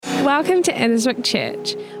Welcome to Annesbrook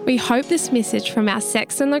Church. We hope this message from our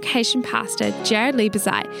Saxton location pastor, Jared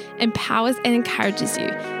Liebezeit, empowers and encourages you.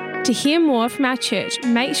 To hear more from our church,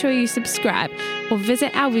 make sure you subscribe or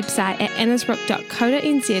visit our website at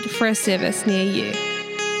annesbrook.co.nz for a service near you.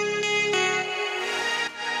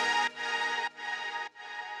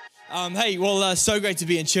 So great to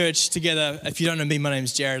be in church together. If you don't know me, my name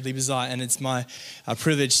is Jared Liebezeit, and it's my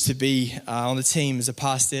privilege to be on the team as a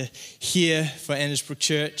pastor here for Annesbrook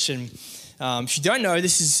Church. And if you don't know,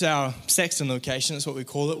 this is our Saxton location. That's what we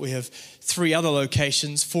call it. We have 3 other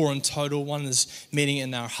locations, 4 in total. One is meeting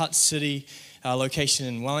in our Hutt City location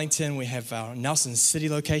in Wellington. We have our Nelson City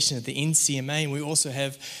location at the NCMA, and we also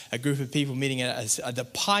have a group of people meeting at the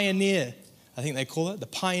Pioneer, I think they call it, the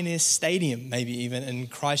Pioneer Stadium, maybe even in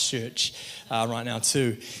Christchurch right now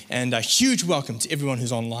too. And a huge welcome to everyone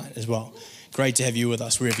who's online as well. Great to have you with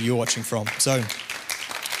us wherever you're watching from. So,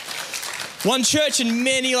 one church in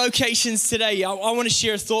many locations today. I want to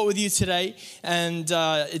share a thought with you today, and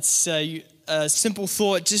it's a simple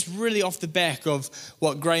thought just really off the back of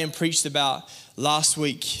what Graham preached about last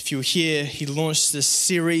week. If you were here, he launched this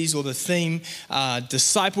series or the theme,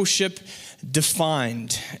 Discipleship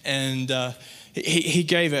Defined, and he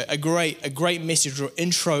gave a great message or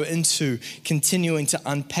intro into continuing to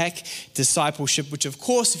unpack discipleship, which of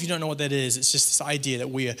course, if you don't know what that is, it's just this idea that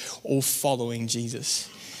we are all following Jesus.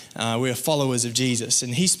 We are followers of Jesus,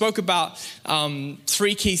 and he spoke about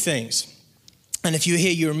 3 key things. And if you're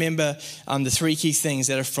here, you remember the 3 key things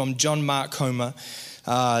that are from John Mark Comer,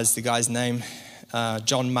 is the guy's name.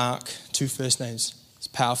 John Mark, 2 first names. It's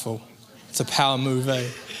powerful. It's a power move, eh?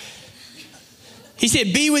 He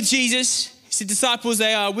said, be with Jesus. He said, disciples,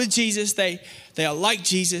 they are with Jesus. They are like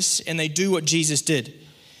Jesus, and they do what Jesus did.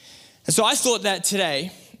 And so I thought that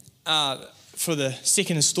today, for the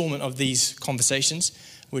second installment of these conversations,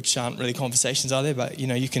 which aren't really conversations, are they? But,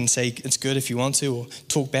 you can say it's good if you want to, or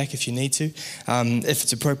talk back if you need to, if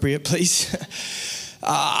it's appropriate, please.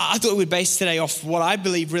 I thought we'd base today off what I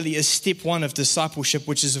believe really is step 1 of discipleship,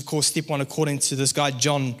 which is, of course, step 1 according to this guy,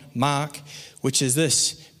 John Mark, which is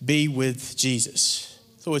this: be with Jesus.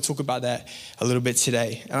 So we'll talk about that a little bit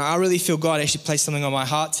today. And I really feel God actually placed something on my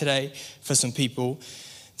heart today for some people,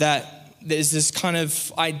 that there's this kind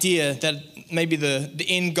of idea that maybe the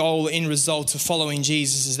end goal, end result of following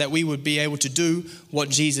Jesus is that we would be able to do what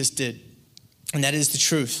Jesus did. And that is the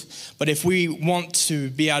truth. But if we want to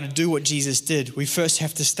be able to do what Jesus did, we first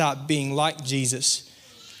have to start being like Jesus.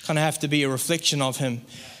 Kind of have to be a reflection of him.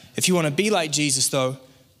 If you want to be like Jesus, though,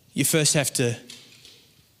 you first have to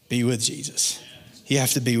be with Jesus. You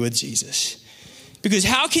have to be with Jesus. Because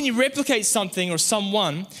how can you replicate something or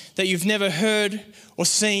someone that you've never heard or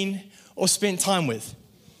seen or spent time with?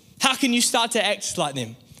 How can you start to act like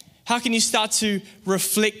them? How can you start to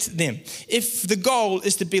reflect them? If the goal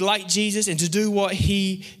is to be like Jesus and to do what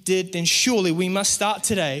he did, then surely we must start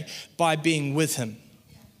today by being with him.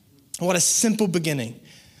 What a simple beginning.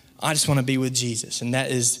 I just want to be with Jesus, and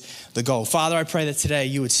that is the goal. Father, I pray that today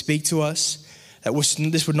you would speak to us, that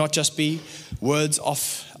this would not just be words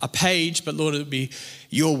off a page, but Lord, it would be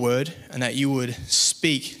your word, and that you would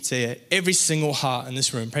speak to every single heart in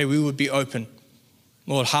this room. Pray we would be open.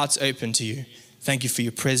 Lord, hearts open to you. Thank you for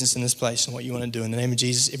your presence in this place and what you want to do. In the name of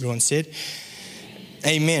Jesus, everyone said,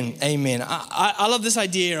 amen, amen. I love this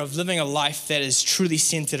idea of living a life that is truly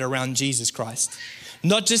centered around Jesus Christ.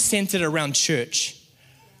 Not just centered around church,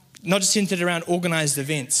 not just centered around organized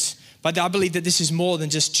events, but I believe that this is more than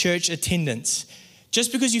just church attendance.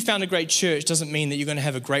 Just because you found a great church doesn't mean that you're going to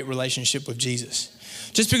have a great relationship with Jesus.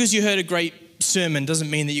 Just because you heard a great sermon doesn't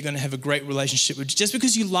mean that you're going to have a great relationship with. Just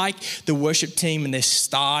because you like the worship team and their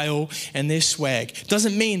style and their swag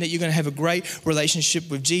doesn't mean that you're going to have a great relationship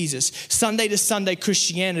with Jesus. Sunday to Sunday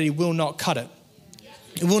Christianity will not cut it.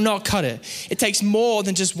 It will not cut it. It takes more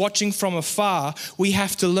than just watching from afar. We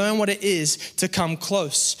have to learn what it is to come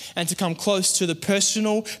close, and to come close to the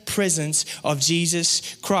personal presence of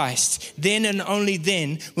Jesus Christ. Then and only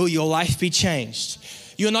then will your life be changed.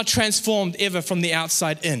 You're not transformed ever from the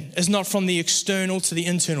outside in. It's not from the external to the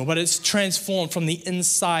internal, but it's transformed from the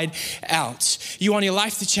inside out. You want your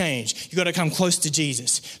life to change, you got to come close to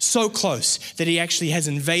Jesus. So close that he actually has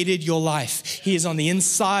invaded your life. He is on the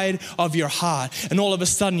inside of your heart. And all of a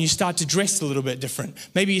sudden you start to dress a little bit different.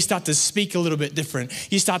 Maybe you start to speak a little bit different.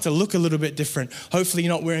 You start to look a little bit different. Hopefully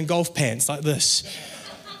you're not wearing golf pants like this.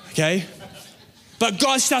 Okay? But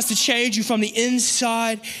God starts to change you from the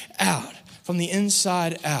inside out. From the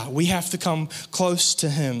inside out. We have to come close to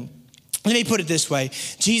him. Let me put it this way.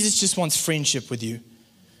 Jesus just wants friendship with you.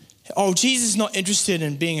 Oh, Jesus is not interested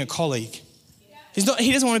in being a colleague.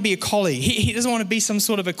 He doesn't want to be a colleague. He doesn't want to be some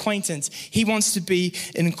sort of acquaintance. He wants to be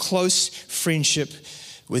in close friendship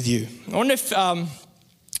with you. I wonder if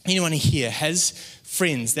anyone here has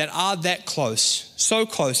friends that are that close, so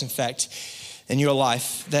close in fact, in your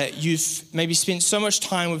life that you've maybe spent so much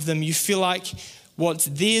time with them, you feel like what's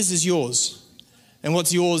theirs is yours and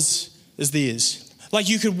what's yours is theirs. Like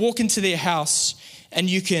you could walk into their house and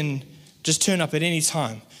you can just turn up at any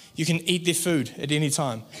time. You can eat their food at any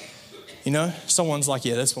time. You know, someone's like,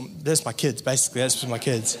 yeah, that's my kids, basically, that's my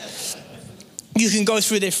kids. You can go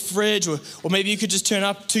through their fridge or maybe you could just turn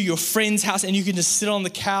up to your friend's house and you can just sit on the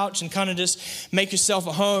couch and kind of just make yourself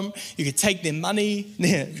at home. You could take their money.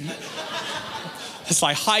 It's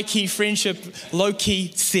like high-key friendship,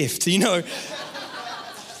 low-key theft, you know.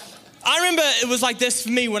 I remember it was like this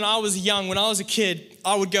for me when I was young, when I was a kid.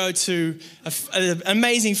 I would go to an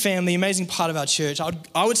amazing family, amazing part of our church.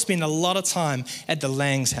 I would spend a lot of time at the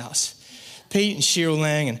Lang's house. Pete and Cheryl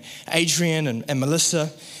Lang and Adrian and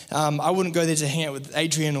Melissa. I wouldn't go there to hang out with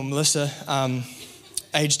Adrian or Melissa.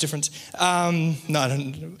 Age difference.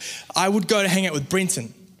 No. I would go to hang out with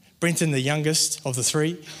Brenton, the youngest of the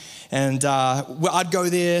three. And I'd go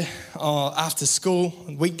there after school.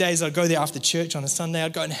 Weekdays, I'd go there after church on a Sunday.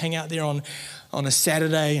 I'd go and hang out there on a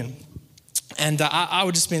Saturday. And I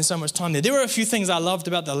would just spend so much time there. There were a few things I loved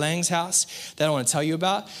about the Lang's house that I want to tell you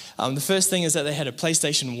about. The first thing is that they had a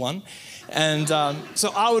PlayStation 1. And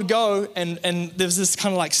so I would go and there was this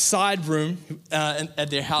kind of like side room at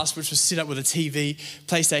their house which was set up with a TV,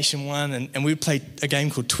 PlayStation 1, and we would play a game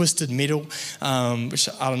called Twisted Metal, which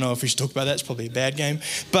I don't know if we should talk about that. It's probably a bad game.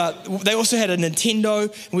 But they also had a Nintendo,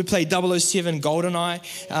 and we played 007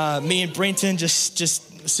 GoldenEye. Me and Brenton just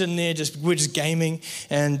sitting there, we're just gaming.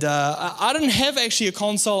 And I didn't have actually a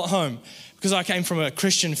console at home because I came from a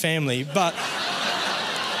Christian family, but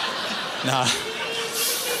nah.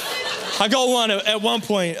 I got one at one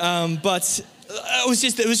point, but it was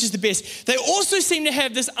just the best. They also seem to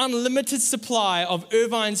have this unlimited supply of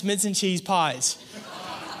Irvine's mince and cheese pies,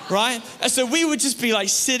 right? And so we would just be like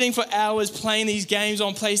sitting for hours playing these games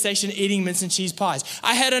on PlayStation, eating mince and cheese pies.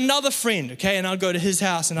 I had another friend, okay, and I'd go to his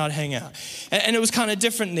house and I'd hang out. And it was kind of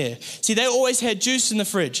different there. See, they always had juice in the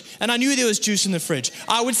fridge, and I knew there was juice in the fridge.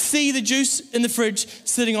 I would see the juice in the fridge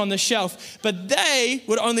sitting on the shelf, but they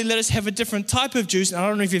would only let us have a different type of juice. And I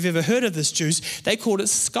don't know if you've ever heard of this juice. They called it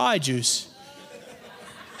sky juice.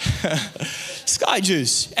 Sky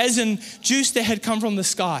juice, as in juice that had come from the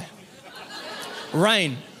sky.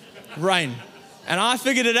 Rain. And I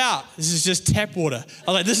figured it out. This is just tap water.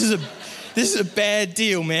 I was like, this is a bad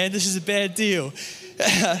deal, man. This is a bad deal.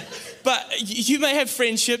 But you may have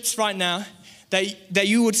friendships right now that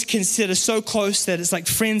you would consider so close that it's like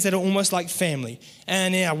friends that are almost like family.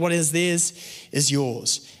 And yeah, what is theirs is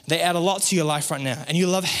yours. They add a lot to your life right now, and you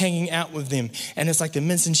love hanging out with them. And it's like the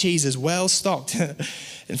mince and cheese is well stocked.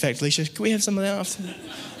 In fact, Alicia, can we have some of that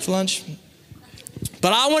for lunch?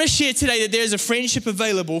 But I want to share today that there's a friendship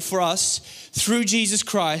available for us through Jesus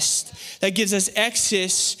Christ that gives us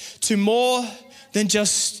access to more than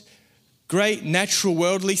just great natural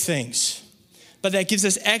worldly things, but that gives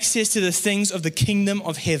us access to the things of the kingdom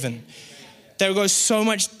of heaven that goes so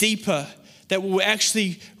much deeper, that will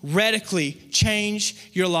actually radically change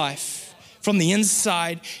your life from the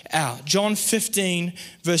inside out. John 15,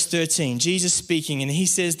 verse 13, Jesus speaking, and he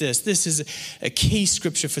says this is a key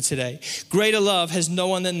scripture for today. Greater love has no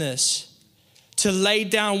one than this, to lay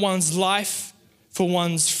down one's life for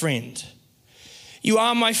one's friend. You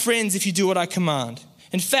are my friends if you do what I command.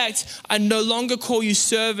 In fact, I no longer call you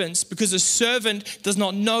servants because a servant does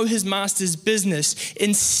not know his master's business.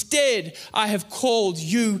 Instead, I have called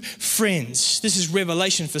you friends. This is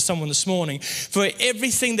revelation for someone this morning. For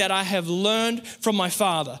everything that I have learned from my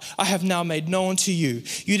Father, I have now made known to you.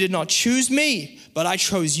 You did not choose me, but I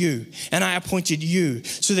chose you, and I appointed you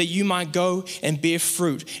so that you might go and bear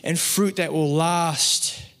fruit, and fruit that will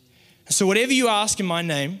last. So whatever you ask in my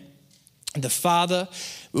name, the Father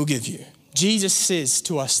will give you. Jesus says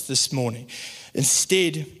to us this morning,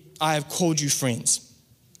 instead, I have called you friends.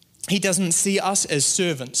 He doesn't see us as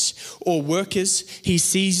servants or workers. He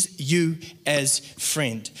sees you as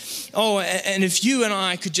friend. Oh, and if you and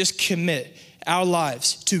I could just commit our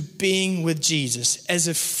lives to being with Jesus as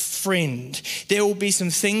a friend, there will be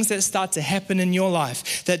some things that start to happen in your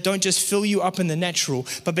life that don't just fill you up in the natural,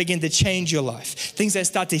 but begin to change your life. Things that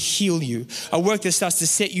start to heal you. A work that starts to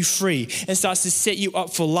set you free and starts to set you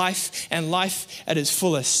up for life and life at its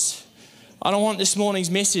fullest. I don't want this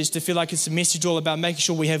morning's message to feel like it's a message all about making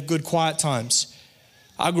sure we have good quiet times.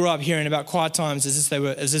 I grew up hearing about quiet times as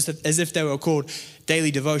if they were called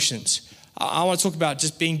daily devotions. I want to talk about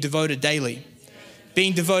just being devoted daily.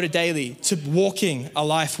 being devoted daily to walking a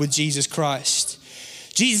life with Jesus Christ.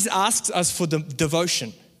 Jesus asks us for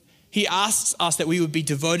devotion. He asks us that we would be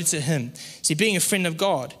devoted to him. See, being a friend of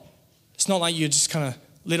God, it's not like you just kind of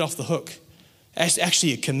let off the hook. It's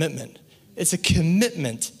actually a commitment. It's a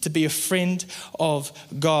commitment to be a friend of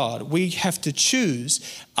God. We have to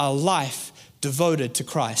choose a life devoted to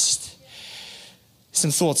Christ.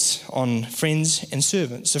 Some thoughts on friends and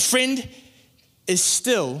servants. A friend is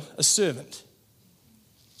still a servant.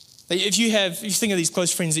 If you think of these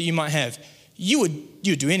close friends that you might have, you would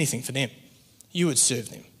do anything for them. You would serve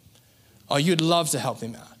them. Oh, you'd love to help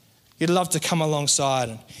them out. You'd love to come alongside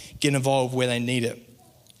and get involved where they need it.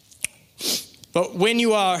 But when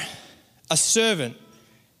you are a servant,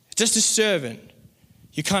 just a servant,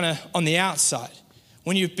 you're kind of on the outside.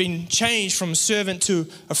 When you've been changed from a servant to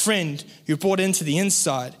a friend, you're brought into the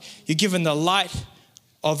inside. You're given the light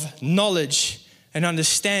of knowledge and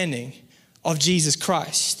understanding of Jesus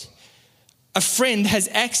Christ. A friend has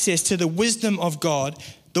access to the wisdom of God,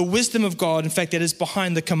 in fact, that is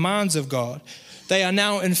behind the commands of God. They are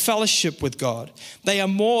now in fellowship with God. They are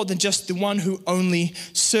more than just the one who only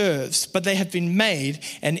serves, but they have been made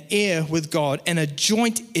an heir with God and a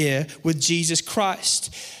joint heir with Jesus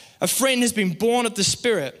Christ. A friend has been born of the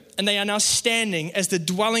Spirit, and they are now standing as the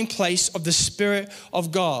dwelling place of the Spirit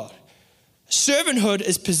of God. Servanthood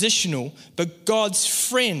is positional, but God's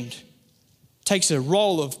friend takes a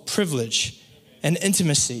role of privilege and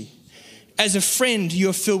intimacy. As a friend,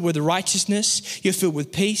 you're filled with righteousness, you're filled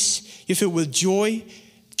with peace, you're filled with joy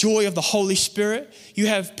of the Holy Spirit. You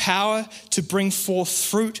have power to bring forth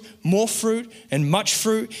fruit, more fruit, and much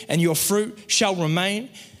fruit, and your fruit shall remain.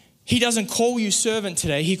 He doesn't call you servant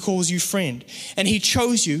today, he calls you friend. And he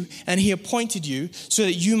chose you and he appointed you so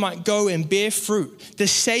that you might go and bear fruit. The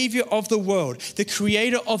Savior of the world, the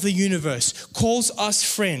creator of the universe, calls us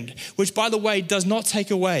friend, which by the way does not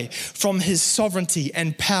take away from his sovereignty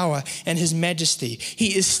and power and his majesty.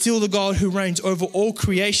 He is still the God who reigns over all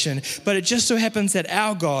creation, but it just so happens that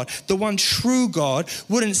our God, the one true God,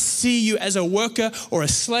 wouldn't see you as a worker or a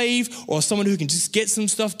slave or someone who can just get some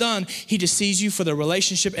stuff done. He just sees you for the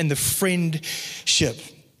relationship and the friendship.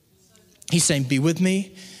 He's saying, be with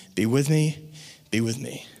me, be with me, be with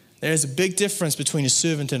me. There is a big difference between a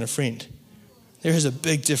servant and a friend. There is a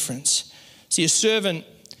big difference. See, a servant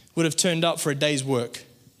would have turned up for a day's work,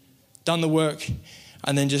 done the work,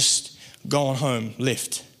 and then just gone home,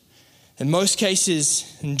 left. In most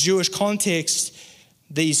cases, in Jewish context,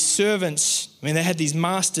 these servants, they had these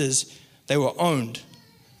masters, they were owned.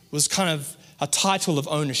 It was kind of a title of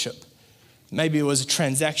ownership. Maybe it was a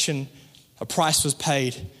transaction, a price was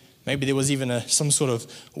paid. Maybe there was even some sort of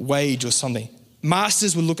wage or something.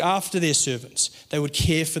 Masters would look after their servants. They would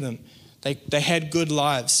care for them. They had good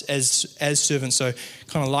lives as servants, so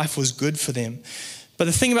kind of life was good for them. But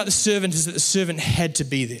the thing about the servant is that the servant had to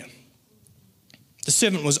be there. The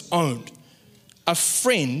servant was owned. A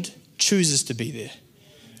friend chooses to be there.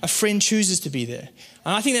 A friend chooses to be there.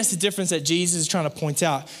 And I think that's the difference that Jesus is trying to point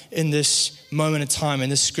out in this moment of time, in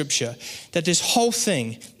this scripture, that this whole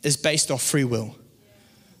thing is based off free will.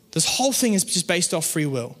 This whole thing is just based off free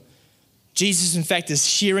will. Jesus, in fact, is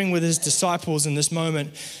sharing with his disciples in this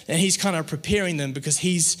moment, and he's kind of preparing them because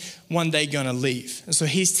he's one day going to leave. And so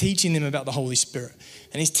he's teaching them about the Holy Spirit.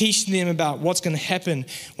 And he's teaching them about what's going to happen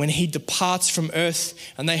when he departs from earth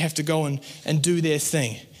and they have to go and do their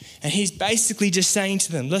thing. And he's basically just saying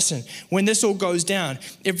to them, listen, when this all goes down,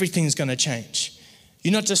 everything's going to change.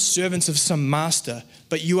 You're not just servants of some master,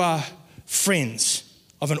 but you are friends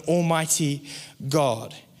of an almighty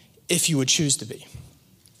God, if you would choose to be.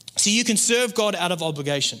 So you can serve God out of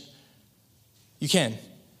obligation. You can.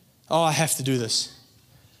 Oh, I have to do this.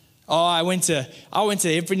 Oh, I went to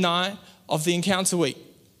every night of the encounter week.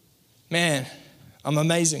 Man, I'm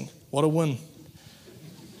amazing. What a win.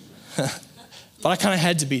 But I kind of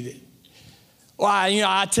had to be there.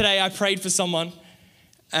 Well, today I prayed for someone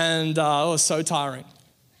and it was so tiring.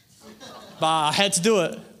 But I had to do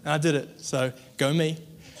it and I did it. So go me.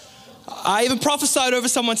 I even prophesied over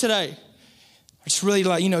someone today. It's really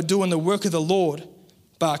doing the work of the Lord.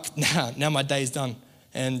 But now my day's done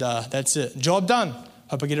and that's it. Job done.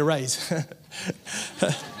 Hope I get a raise.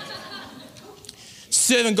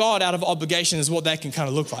 Serving God out of obligation is what that can kind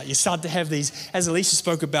of look like. You start to have these, as Alicia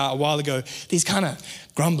spoke about a while ago, these kind of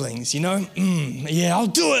grumblings, yeah, I'll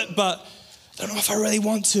do it, but I don't know if I really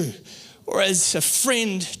want to. Whereas a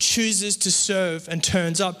friend chooses to serve and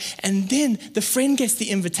turns up, and then the friend gets the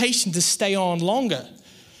invitation to stay on longer.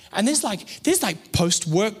 And there's like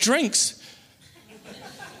post-work drinks.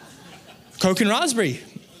 Coke and raspberry.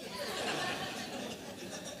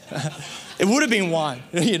 It would have been wine,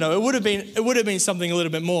 it would have been something a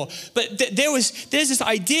little bit more. But there's this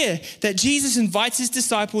idea that Jesus invites his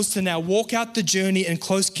disciples to now walk out the journey in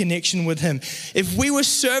close connection with him. If we were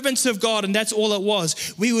servants of God and that's all it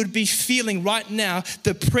was, we would be feeling right now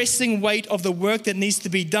the pressing weight of the work that needs to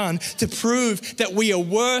be done to prove that we are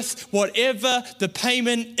worth whatever the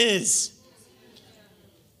payment is.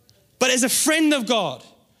 But as a friend of God,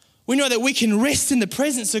 we know that we can rest in the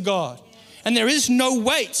presence of God, and there is no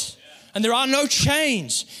weight. And there are no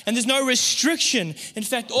chains, and there's no restriction. In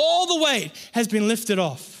fact, all the weight has been lifted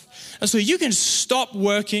off. And so you can stop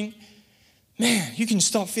working. Man, you can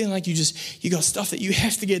stop feeling like you got stuff that you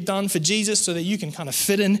have to get done for Jesus so that you can kind of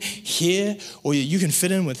fit in here, or you can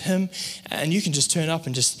fit in with him, and you can just turn up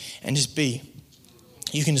and just be.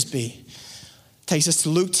 You can just be. Takes us to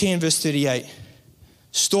Luke 10, verse 38.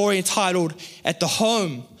 Story entitled, At the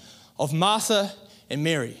Home of Martha and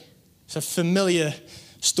Mary. It's a familiar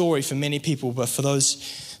story for many people, but for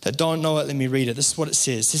those that don't know it, let me read it. This is what it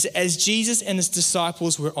says. It says, as Jesus and his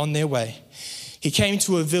disciples were on their way, he came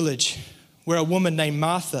to a village where a woman named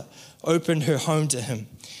Martha opened her home to him.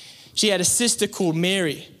 She had a sister called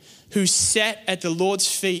Mary who sat at the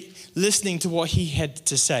Lord's feet listening to what he had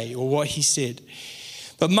to say or what he said.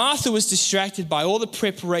 But Martha was distracted by all the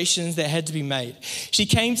preparations that had to be made. She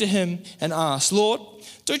came to him and asked, Lord,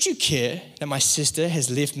 don't you care that my sister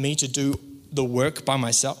has left me to do the work by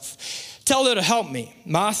myself? Tell her to help me.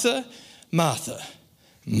 Martha, Martha,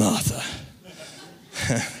 Martha.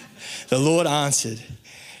 The Lord answered,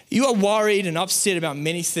 you are worried and upset about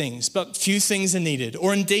many things, but few things are needed,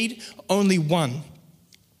 or indeed only one.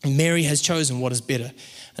 And Mary has chosen what is better,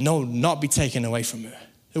 and it will not be taken away from her.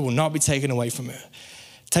 It will not be taken away from her.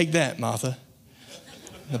 Take that, Martha.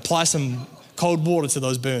 And apply some cold water to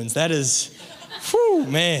those burns. That is, whew,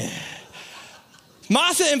 man.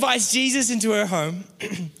 Martha invites Jesus into her home.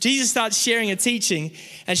 Jesus starts sharing a teaching,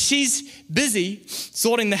 and she's busy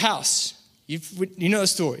sorting the house. You know the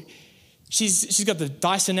story. She's got the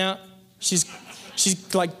Dyson out. She's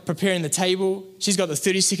like preparing the table. She's got the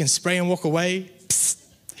 30-second spray and walk away. Psst.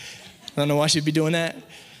 I don't know why she'd be doing that.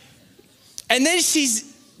 And then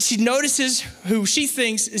she notices who she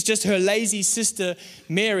thinks is just her lazy sister,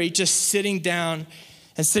 Mary, just sitting down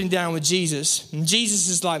with Jesus. And Jesus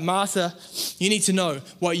is like, Martha, you need to know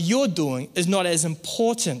what you're doing is not as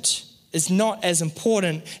important. It's not as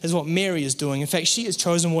important as what Mary is doing. In fact, she has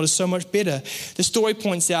chosen what is so much better. The story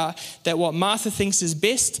points out that what Martha thinks is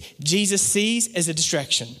best, Jesus sees as a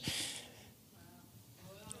distraction.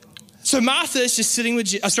 So Mary is just sitting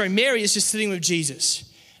with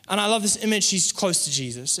Jesus. And I love this image. She's close to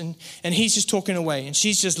Jesus. And he's just talking away. And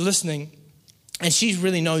she's just listening. And she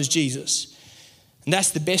really knows Jesus. And that's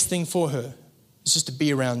the best thing for her. It's just to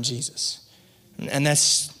be around Jesus. And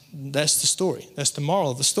that's the story. That's the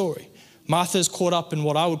moral of the story. Martha is caught up in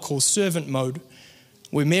what I would call servant mode,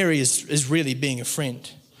 where Mary is really being a friend.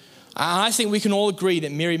 I think we can all agree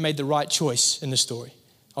that Mary made the right choice in the story.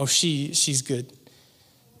 Oh, she's good.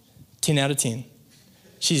 10 out of 10.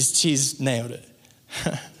 She's nailed it.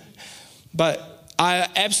 But I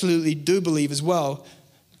absolutely do believe as well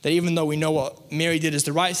that even though we know what Mary did is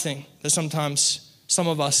the right thing, that sometimes some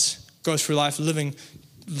of us go through life living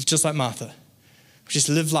just like Martha.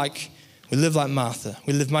 We live like Martha.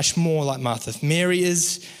 We live much more like Martha. If Mary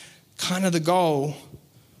is kind of the goal,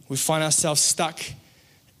 we find ourselves stuck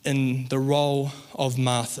in the role of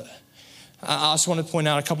Martha. I just want to point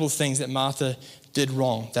out a couple of things that Martha did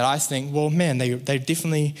wrong that I think, well, man, they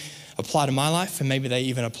definitely apply to my life, and maybe they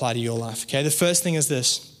even apply to your life. Okay, the first thing is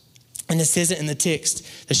this, and it says it in the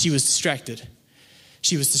text, that she was distracted.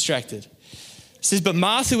 She was distracted. It says, but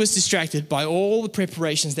Martha was distracted by all the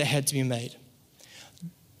preparations that had to be made.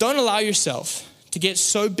 Don't allow yourself to get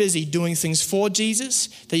so busy doing things for Jesus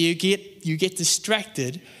that you get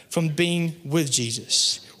distracted from being with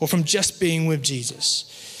Jesus or from just being with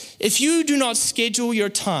Jesus. If you do not schedule your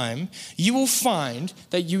time, you will find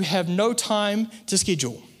that you have no time to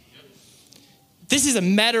schedule. This is a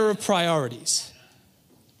matter of priorities.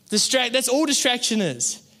 That's all distraction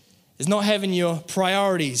is not having your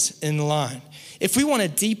priorities in line. If we want a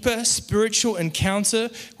deeper spiritual encounter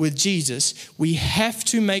with Jesus, we have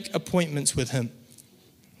to make appointments with him.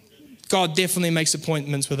 God definitely makes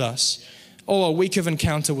appointments with us. Oh, a week of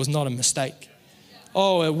encounter was not a mistake.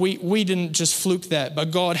 Oh, we didn't just fluke that, but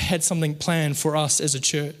God had something planned for us as a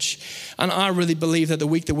church. And I really believe that the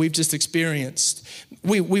week that we've just experienced,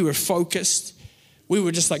 we were focused. We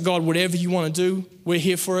were just like, God, whatever you want to do, we're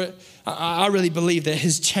here for it. I really believe that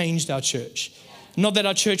has changed our church. Not that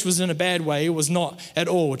our church was in a bad way. It was not at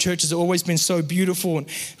all. Church has always been so beautiful, and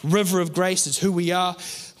river of grace is who we are.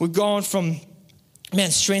 We've gone from man,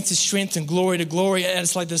 strength to strength and glory to glory. And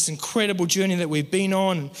it's like this incredible journey that we've been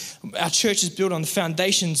on. Our church is built on the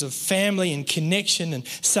foundations of family and connection and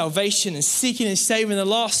salvation and seeking and saving the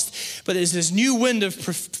lost. But there's this new wind of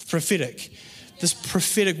prophetic, this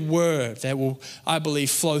prophetic word that will, I believe,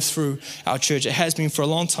 flow through our church. It has been for a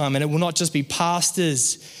long time, and it will not just be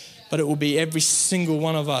pastors, but it will be every single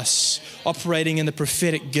one of us operating in the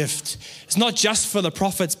prophetic gift. It's not just for the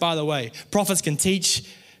prophets, by the way. Prophets can teach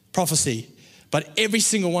prophecy, but every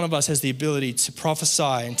single one of us has the ability to prophesy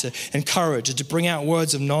and to encourage and to bring out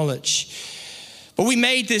words of knowledge. But we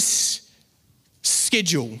made this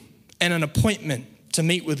schedule and an appointment to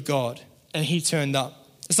meet with God, and he turned up.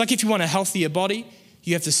 It's like if you want a healthier body,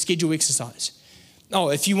 you have to schedule exercise. Oh,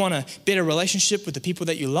 if you want a better relationship with the people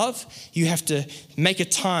that you love, you have to make a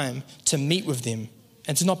time to meet with them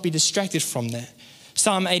and to not be distracted from that.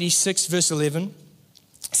 Psalm 86, verse 11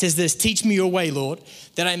 says this: teach me your way, Lord,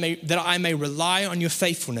 that I may rely on your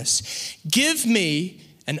faithfulness. Give me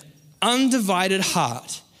an undivided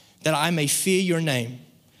heart that I may fear your name.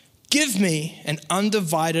 Give me an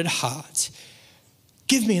undivided heart.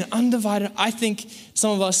 Give me an undivided. I think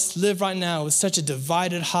some of us live right now with such a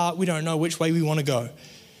divided heart. We don't know which way we want to go.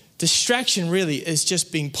 Distraction really is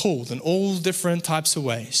just being pulled in all different types of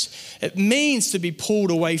ways. It means to be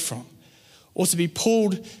pulled away from or to be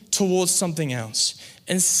pulled towards something else.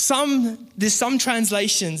 And there's some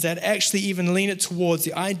translations that actually even lean it towards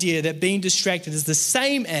the idea that being distracted is the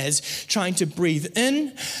same as trying to breathe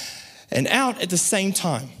in and out at the same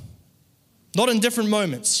time. Not in different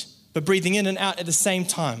moments, but breathing in and out at the same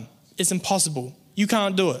time. It's impossible. You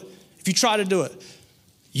can't do it. If you try to do it,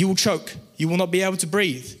 you will choke. You will not be able to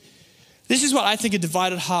breathe. This is what I think a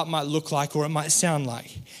divided heart might look like, or it might sound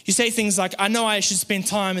like. You say things like, I know I should spend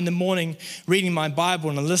time in the morning reading my Bible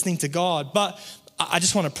and listening to God, but I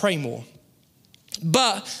just want to pray more.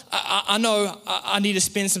 But I know I need to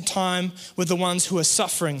spend some time with the ones who are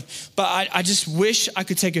suffering. But I just wish I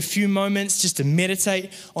could take a few moments just to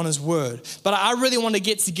meditate on his word. But I really want to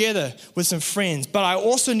get together with some friends. But I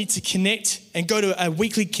also need to connect and go to a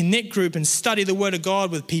weekly connect group and study the word of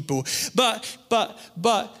God with people. But,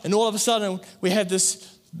 and all of a sudden we have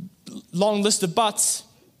this long list of buts.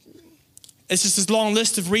 It's just this long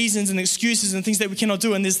list of reasons and excuses and things that we cannot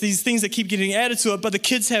do. And there's these things that keep getting added to it. But the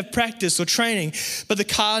kids have practice or training. But the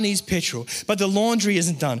car needs petrol. But the laundry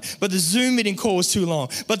isn't done. But the Zoom meeting call was too long.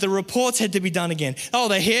 But the reports had to be done again. Oh,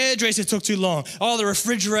 the hairdresser took too long. Oh, the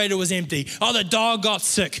refrigerator was empty. Oh, the dog got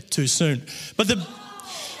sick too soon. But I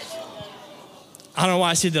don't know why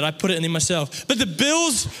I said that. I put it in there myself. But the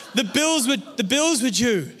bills were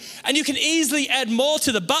due. And you can easily add more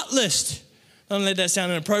to the but list. Don't let that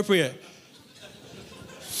sound inappropriate.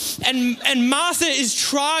 And Martha is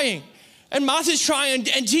trying. And Martha's trying,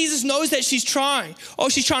 and Jesus knows that she's trying. Oh,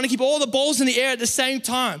 she's trying to keep all the balls in the air at the same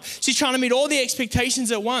time. She's trying to meet all the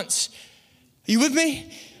expectations at once. Are you with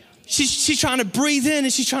me? She's trying to breathe in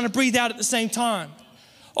and she's trying to breathe out at the same time.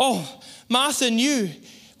 Oh, Martha knew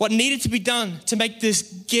what needed to be done to make this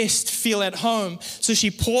guest feel at home. So she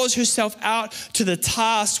pours herself out to the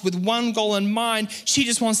task with one goal in mind. She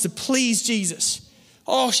just wants to please Jesus.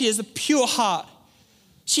 Oh, she has a pure heart.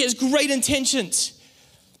 She has great intentions,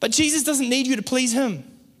 but Jesus doesn't need you to please him.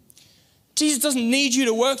 Jesus doesn't need you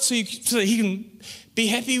to work so that he can be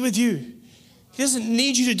happy with you. He doesn't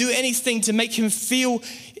need you to do anything to make him feel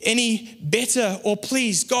any better or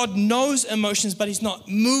pleased. God knows emotions, but he's not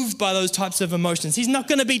moved by those types of emotions. He's not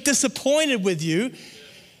going to be disappointed with you.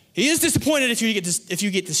 He is disappointed if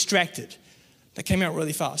you get distracted. That came out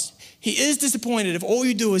really fast. He is disappointed if all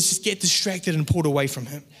you do is just get distracted and pulled away from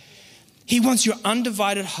him. He wants your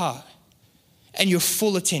undivided heart and your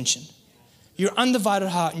full attention. Your undivided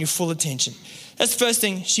heart and your full attention. That's the first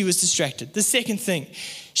thing, she was distracted. The second thing,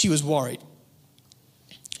 she was worried.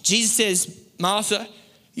 Jesus says, Martha,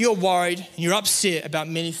 you're worried and you're upset about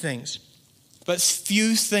many things, but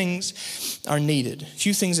few things are needed.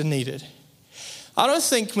 Few things are needed. I don't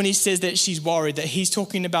think when he says that she's worried that he's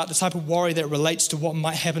talking about the type of worry that relates to what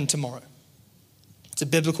might happen tomorrow. It's a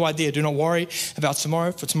biblical idea. Do not worry about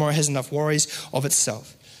tomorrow, for tomorrow has enough worries of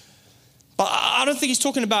itself. But I don't think he's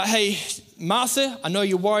talking about, hey, Martha, I know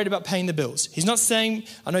you're worried about paying the bills. He's not saying,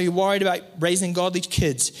 I know you're worried about raising godly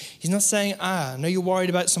kids. He's not saying, I know you're worried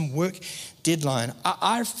about some work deadline.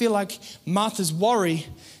 I feel like Martha's worry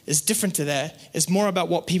is different to that. It's more about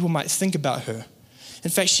what people might think about her. In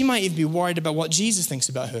fact, she might even be worried about what Jesus thinks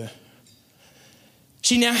about her.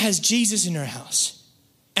 She now has Jesus in her house.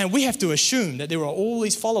 And we have to assume that there were all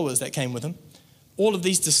these followers that came with him, all of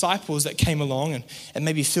these disciples that came along and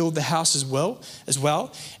maybe filled the house as well.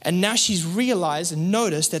 And now she's realized and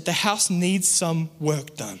noticed that the house needs some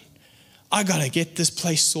work done. I got to get this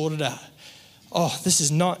place sorted out. Oh, this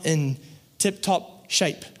is not in tip-top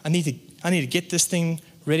shape. I need to get this thing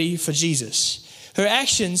ready for Jesus. Her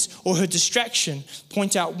actions or her distraction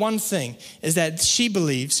point out one thing, is that she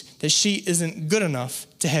believes that she isn't good enough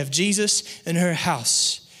to have Jesus in her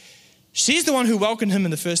house. She's the one who welcomed him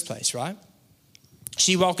in the first place, right?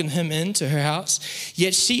 She welcomed him into her house,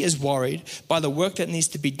 yet she is worried by the work that needs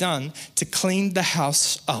to be done to clean the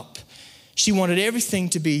house up. She wanted everything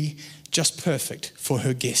to be just perfect for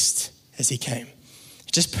her guest as he came.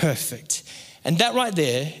 Just perfect. And that right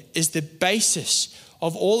there is the basis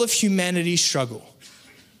of all of humanity's struggle.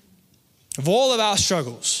 Of all of our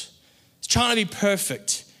struggles. It's trying to be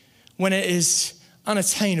perfect when it is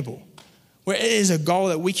unattainable. Where it is a goal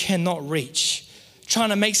that we cannot reach. Trying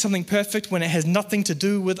to make something perfect when it has nothing to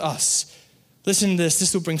do with us. Listen to this.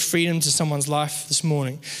 This will bring freedom to someone's life this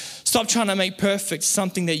morning. Stop trying to make perfect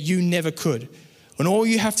something that you never could. When all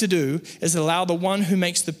you have to do is allow the one who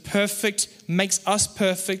makes us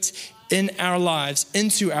perfect in our lives,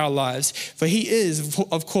 into our lives. For he is,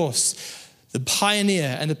 of course, the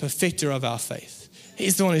pioneer and the perfecter of our faith.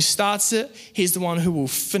 He's the one who starts it. He's the one who will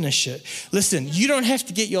finish it. Listen, you don't have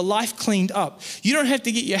to get your life cleaned up. You don't have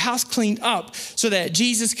to get your house cleaned up so that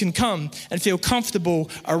Jesus can come and feel comfortable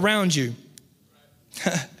around you.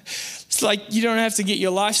 It's like you don't have to get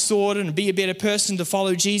your life sorted and be a better person to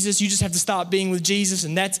follow Jesus. You just have to start being with Jesus,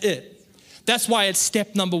 and that's it. That's why it's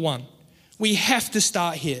step number one. We have to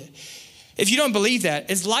start here. If you don't believe that,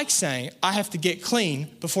 it's like saying, I have to get clean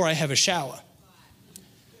before I have a shower.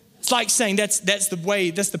 It's like saying that's the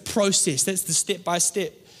way, that's the process, that's the step by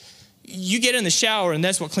step. You get in the shower and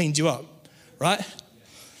that's what cleans you up, right?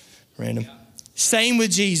 Random. Same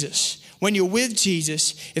with Jesus. When you're with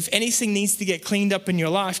Jesus, if anything needs to get cleaned up in your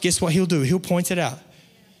life, guess what he'll do? He'll point it out.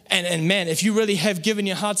 And man, if you really have given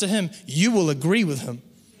your heart to him, you will agree with him.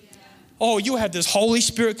 Oh, you have this Holy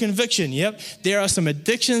Spirit conviction. Yep. There are some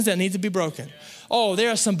addictions that need to be broken. Oh,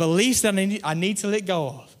 there are some beliefs that I need to let go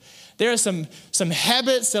of. There are some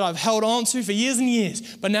habits that I've held on to for years and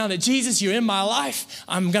years. But now that Jesus, you're in my life,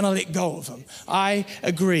 I'm going to let go of them. I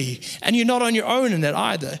agree. And you're not on your own in that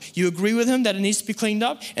either. You agree with him that it needs to be cleaned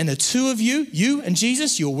up. And the two of you, you and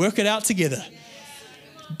Jesus, you'll work it out together.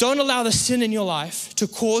 Don't allow the sin in your life to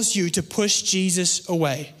cause you to push Jesus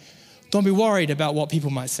away. Don't be worried about what people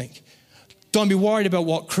might think. Don't be worried about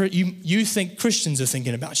what you think Christians are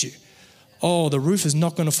thinking about you. Oh, the roof is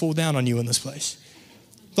not going to fall down on you in this place.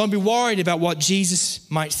 Don't be worried about what Jesus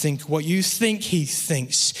might think, what you think he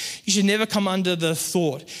thinks. You should never come under the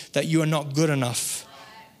thought that you are not good enough.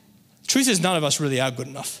 Truth is, none of us really are good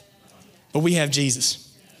enough, but we have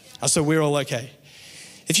Jesus. So we're all okay.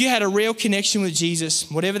 If you had a real connection with Jesus,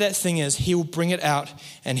 whatever that thing is, he will bring it out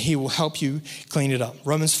and he will help you clean it up.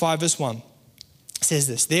 Romans 5 verse 1 says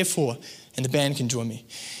this, therefore, and the band can join me.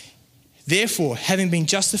 Therefore, having been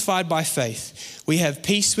justified by faith, we have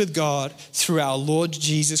peace with God through our Lord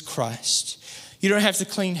Jesus Christ. You don't have to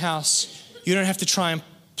clean house. You don't have to try and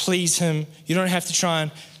please him. You don't have to try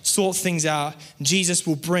and sort things out. Jesus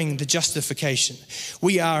will bring the justification.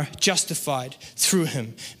 We are justified through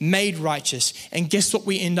him, made righteous. And guess what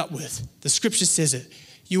we end up with? The scripture says it.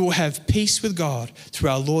 You will have peace with God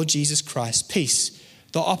through our Lord Jesus Christ. Peace,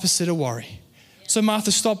 the opposite of worry. So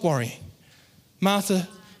Martha, stop worrying. Martha,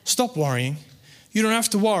 stop worrying. You don't have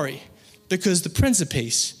to worry because the Prince of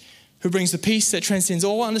Peace, who brings the peace that transcends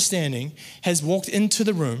all understanding, has walked into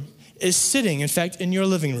the room, is sitting, in fact, in your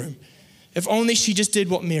living room. If only she just did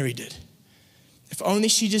what Mary did. If only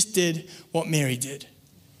she just did what Mary did.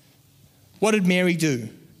 What did Mary do?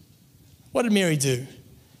 What did Mary do?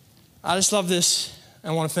 I just love this. I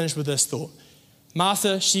want to finish with this thought.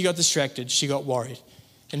 Martha, she got distracted. She got worried.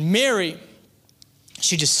 And Mary,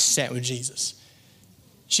 she just sat with Jesus.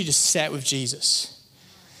 She just sat with Jesus.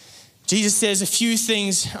 Jesus says a few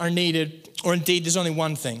things are needed, or indeed there's only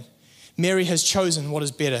one thing. Mary has chosen what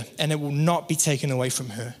is better, and it will not be taken away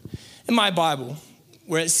from her. In my Bible,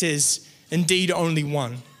 where it says, indeed only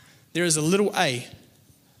one, there is a little a,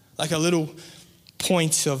 like a little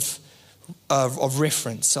point of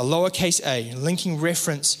reference, a lowercase a, linking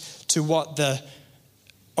reference to what the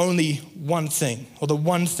only one thing, or the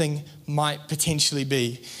one thing might potentially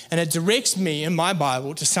be. And it directs me in my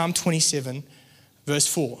Bible to Psalm 27, verse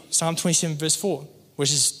 4. Psalm 27, verse 4,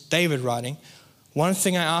 which is David writing, one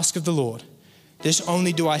thing I ask of the Lord, this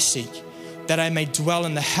only do I seek, that I may dwell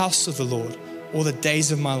in the house of the Lord all the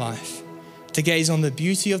days of my life, to gaze on the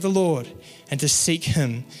beauty of the Lord and to seek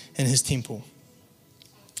him in his temple.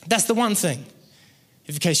 That's the one thing,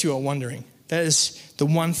 in case you are wondering. That is the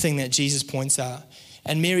one thing that Jesus points out.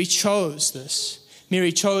 And Mary chose this.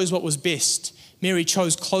 Mary chose what was best. Mary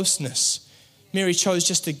chose closeness. Mary chose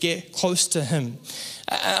just to get close to him.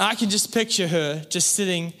 I can just picture her just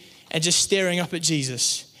sitting and just staring up at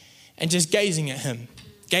Jesus and just gazing at him.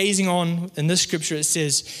 Gazing on, in this scripture it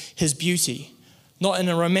says, his beauty. Not in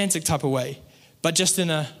a romantic type of way, but just in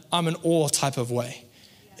a I'm in awe type of way.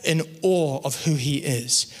 In awe of who he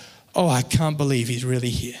is. Oh, I can't believe he's really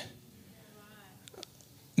here.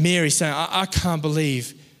 Mary saying, I can't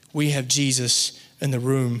believe we have Jesus in the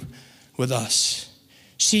room with us.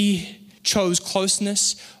 She chose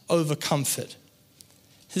closeness over comfort.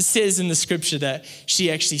 It says in the scripture that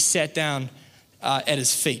she actually sat down at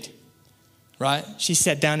his feet, right? She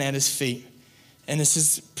sat down at his feet. And this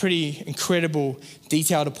is pretty incredible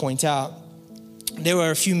detail to point out. There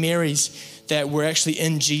were a few Marys that were actually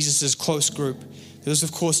in Jesus' close group. There was,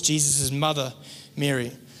 of course, Jesus' mother,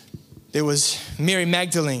 Mary. There was Mary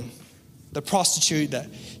Magdalene, the prostitute that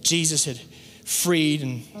Jesus had freed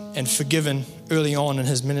and forgiven early on in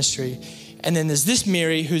his ministry. And then there's this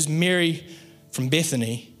Mary, who's Mary from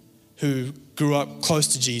Bethany, who grew up close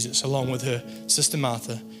to Jesus, along with her sister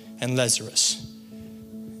Martha and Lazarus.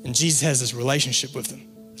 And Jesus has this relationship with them.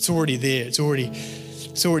 It's already there. It's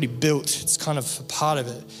already built. It's kind of a part of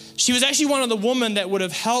it. She was actually one of the women that would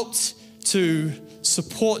have helped to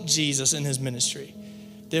support Jesus in his ministry.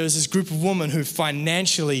 There was this group of women who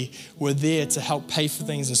financially were there to help pay for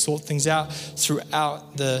things and sort things out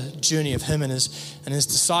throughout the journey of him and his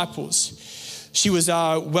disciples. She was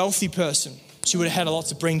a wealthy person. She would have had a lot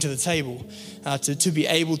to bring to the table to be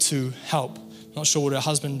able to help. Not sure what her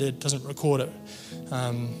husband did, doesn't record it.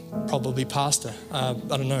 Probably pastor. I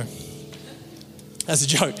don't know. That's a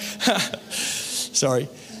joke. Sorry.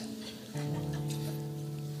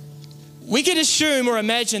 We could assume or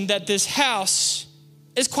imagine that this house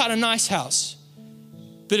is quite a nice house.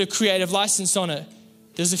 Bit of creative license on it.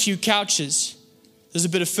 There's a few couches. There's a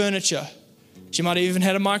bit of furniture. She might have even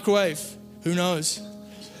had a microwave. Who knows?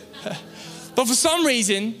 But for some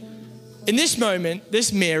reason, in this moment,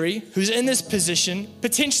 this Mary, who's in this position,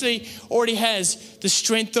 potentially already has the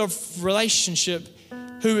strength of relationship,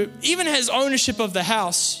 who even has ownership of the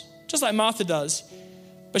house, just like Martha does,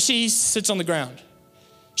 but she sits on the ground.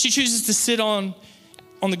 She chooses to sit on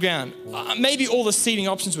the ground. Maybe all the seating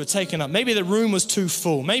options were taken up. Maybe the room was too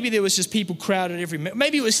full. Maybe there was just people crowded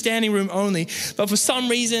maybe it was standing room only. But for some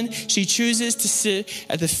reason, she chooses to sit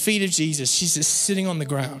at the feet of Jesus. She's just sitting on the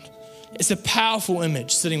ground. It's a powerful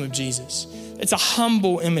image, sitting with Jesus. It's a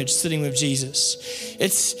humble image, sitting with Jesus.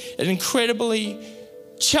 It's an incredibly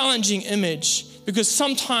challenging image, because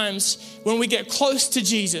sometimes when we get close to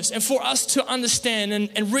Jesus, and for us to understand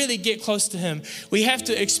and really get close to him, we have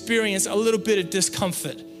to experience a little bit of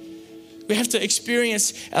discomfort. We have to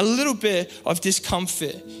experience a little bit of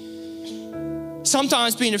discomfort.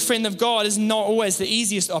 Sometimes being a friend of God is not always the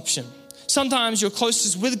easiest option. Sometimes your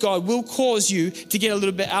closeness with God will cause you to get a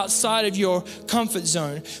little bit outside of your comfort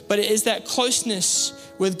zone, but it is that closeness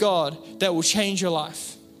with God that will change your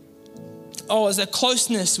life. Oh, it's that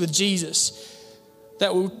closeness with Jesus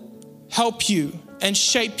that will help you and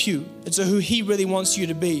shape you into who he really wants you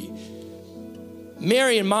to be.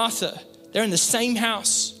 Mary and Martha, they're in the same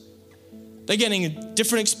house. They're getting a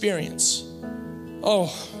different experience. Oh,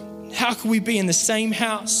 how can we be in the same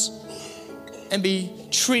house and be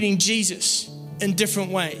treating Jesus in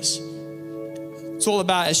different ways? It's all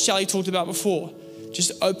about, as Shelley talked about before,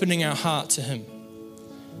 just opening our heart to him.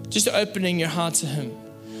 Just opening your heart to him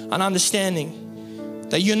and understanding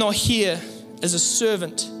that you're not here as a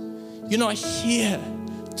servant. You're not here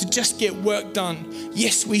to just get work done.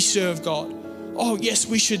 Yes, we serve God. Oh, yes,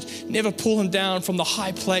 we should never pull him down from the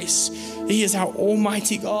high place. He is our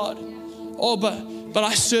almighty God. Oh, but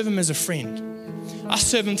I serve him as a friend. I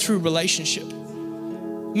serve him through relationship.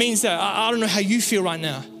 Means that I don't know how you feel right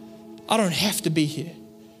now. I don't have to be here.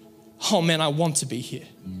 Oh man, I want to be here.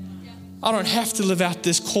 I don't have to live out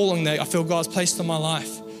this calling that I feel God's placed on my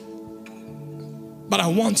life. But I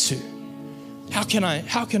want to. How can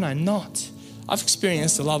I not? I've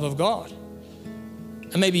experienced the love of God.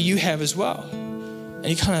 And maybe you have as well. And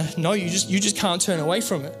you kind of know you just can't turn away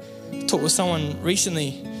from it. I talked with someone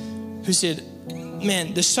recently who said,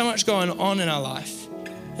 man, there's so much going on in our life.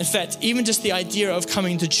 In fact, even just the idea of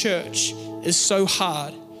coming to church is so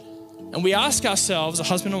hard. And we ask ourselves, a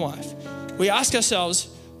husband and wife, we ask ourselves,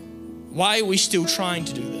 why are we still trying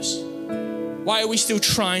to do this? Why are we still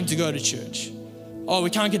trying to go to church? Oh, we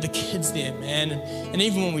can't get the kids there, man. And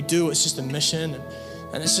even when we do, it's just a mission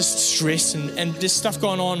and it's just stress and there's stuff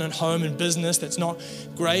going on at home and business that's not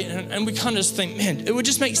great. And we kind of just think, man, it would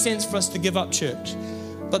just make sense for us to give up church.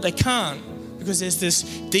 But they can't, because there's this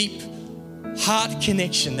deep heart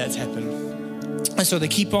connection that's happened. And so they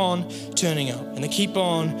keep on turning up and they keep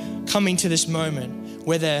on coming to this moment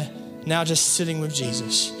where they're now just sitting with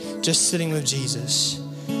Jesus, just sitting with Jesus.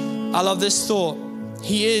 I love this thought.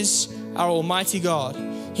 He is our Almighty God.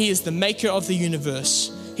 He is the maker of the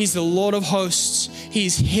universe. He's the Lord of hosts. He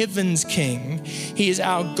is heaven's king. He is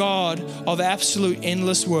our God of absolute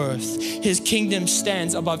endless worth. His kingdom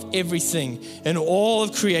stands above everything in all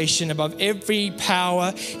of creation, above every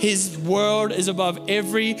power. His world is above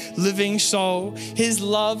every living soul. His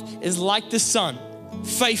love is like the sun,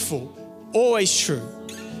 faithful, always true.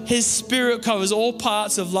 His spirit covers all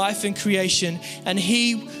parts of life and creation, and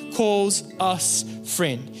he calls us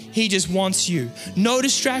friend. He just wants you. No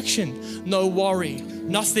distraction, no worry,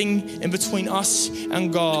 nothing in between us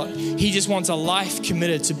and God. He just wants a life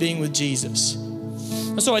committed to being with Jesus.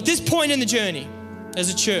 And so at this point in the journey,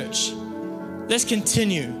 as a church, let's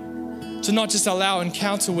continue to not just allow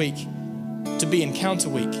Encounter Week to be Encounter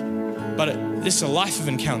Week, but this is a life of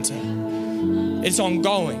encounter. It's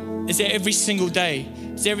ongoing. It's every single day.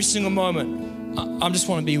 It's every single moment. I just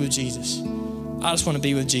want to be with Jesus. I just want to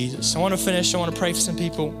be with Jesus. I want to finish. I want to pray for some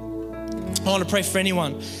people. I want to pray for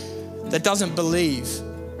anyone that doesn't believe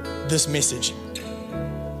this message.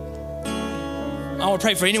 I want to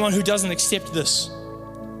pray for anyone who doesn't accept this.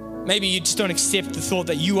 Maybe you just don't accept the thought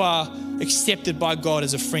that you are accepted by God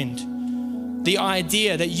as a friend. The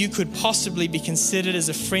idea that you could possibly be considered as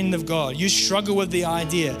a friend of God. You struggle with the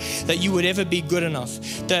idea that you would ever be good enough.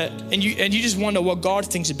 And you just wonder what God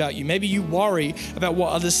thinks about you. Maybe you worry about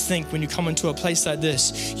what others think when you come into a place like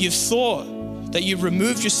this. You've thought that you've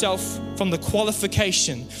removed yourself from the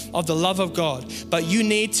qualification of the love of God. But you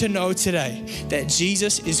need to know today that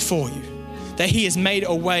Jesus is for you. That he has made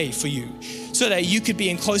a way for you so that you could be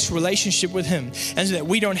in close relationship with him, and so that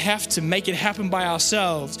we don't have to make it happen by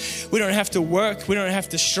ourselves. We don't have to work. We don't have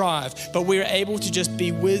to strive, but we're able to just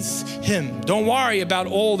be with him. Don't worry about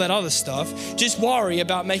all that other stuff. Just worry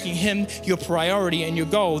about making him your priority and your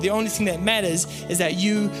goal. The only thing that matters is that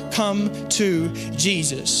you come to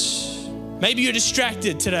Jesus. Maybe you're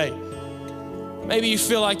distracted today. Maybe you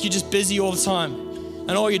feel like you're just busy all the time,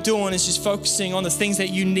 and all you're doing is just focusing on the things that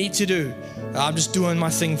you need to do. I'm just doing my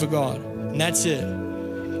thing for God, and that's it.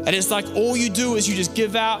 And it's like all you do is you just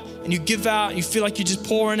give out, and you feel like you're just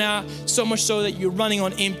pouring out, so much so that you're running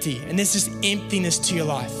on empty, and there's just emptiness to your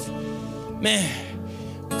life. Man,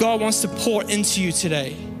 God wants to pour into you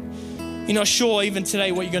today. You're not sure even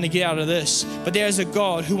today what you're going to get out of this, but there is a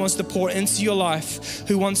God who wants to pour into your life,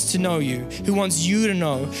 who wants to know you, who wants you to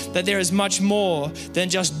know that there is much more than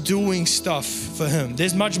just doing stuff for him.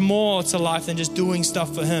 There's much more to life than just doing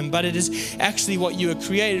stuff for him, but it is actually what you were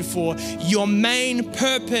created for. Your main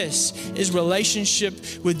purpose is relationship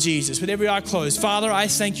with Jesus. With every eye closed, Father, I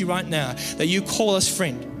thank you right now that you call us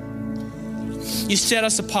friend. You set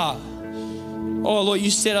us apart. Oh Lord,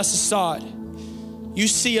 you set us aside. You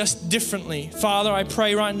see us differently. Father, I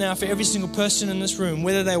pray right now for every single person in this room,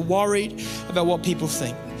 whether they're worried about what people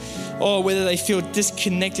think or whether they feel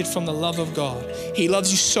disconnected from the love of God. He loves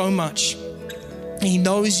you so much. He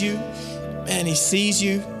knows you and he sees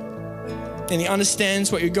you and he understands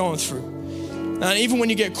what you're going through. And even when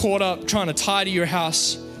you get caught up trying to tidy your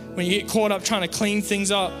house, when you get caught up trying to clean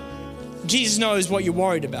things up, Jesus knows what you're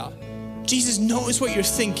worried about. Jesus knows what you're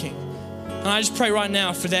thinking. And I just pray right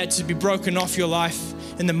now for that to be broken off your life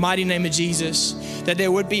in the mighty name of Jesus, that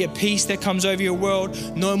there would be a peace that comes over your world.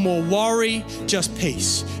 No more worry, just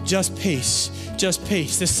peace, just peace, just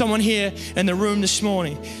peace. There's someone here in the room this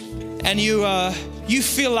morning and you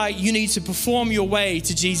feel like you need to perform your way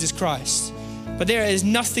to Jesus Christ, but there is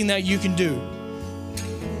nothing that you can do.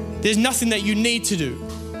 There's nothing that you need to do.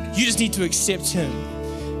 You just need to accept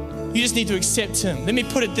him. You just need to accept him. Let me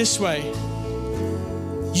put it this way.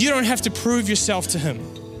 You don't have to prove yourself to him.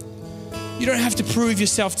 You don't have to prove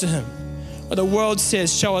yourself to him. But the world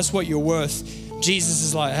says, show us what you're worth. Jesus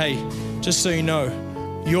is like, hey, just so you know,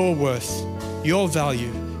 your worth, your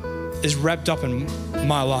value is wrapped up in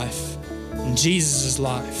my life, in Jesus'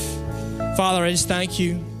 life. Father, I just thank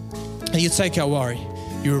you that you take our worry,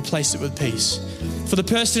 you replace it with peace. For the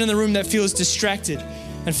person in the room that feels distracted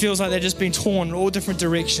and feels like they're just being torn in all different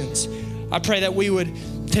directions, I pray that we would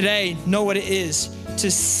today know what it is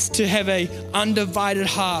to have a undivided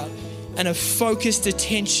heart and a focused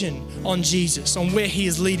attention on Jesus, on where he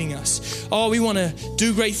is leading us. Oh, we want to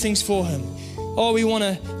do great things for him. Oh, we want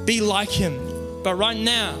to be like him. But right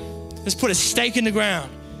now, let's put a stake in the ground.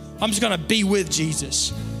 I'm just going to be with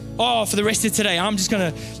Jesus. Oh, for the rest of today, I'm just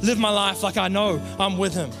going to live my life like I know I'm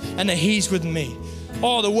with him and that he's with me.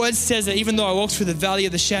 Oh, the word says that even though I walk through the valley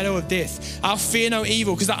of the shadow of death, I'll fear no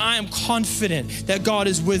evil because I am confident that God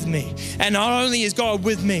is with me. And not only is God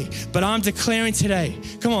with me, but I'm declaring today,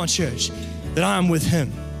 come on church, that I am with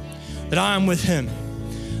him, that I am with him,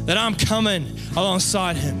 that I'm coming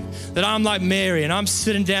alongside him, that I'm like Mary and I'm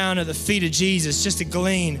sitting down at the feet of Jesus just to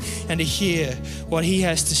glean and to hear what he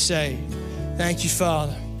has to say. Thank you,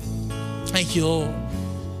 Father. Thank you, Lord.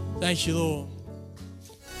 Thank you, Lord.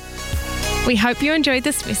 We hope you enjoyed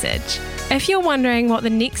this message. If you're wondering what the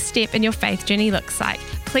next step in your faith journey looks like,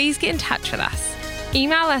 please get in touch with us.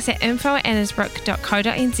 Email us at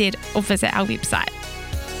info@annesbrook.co.nz or visit our website.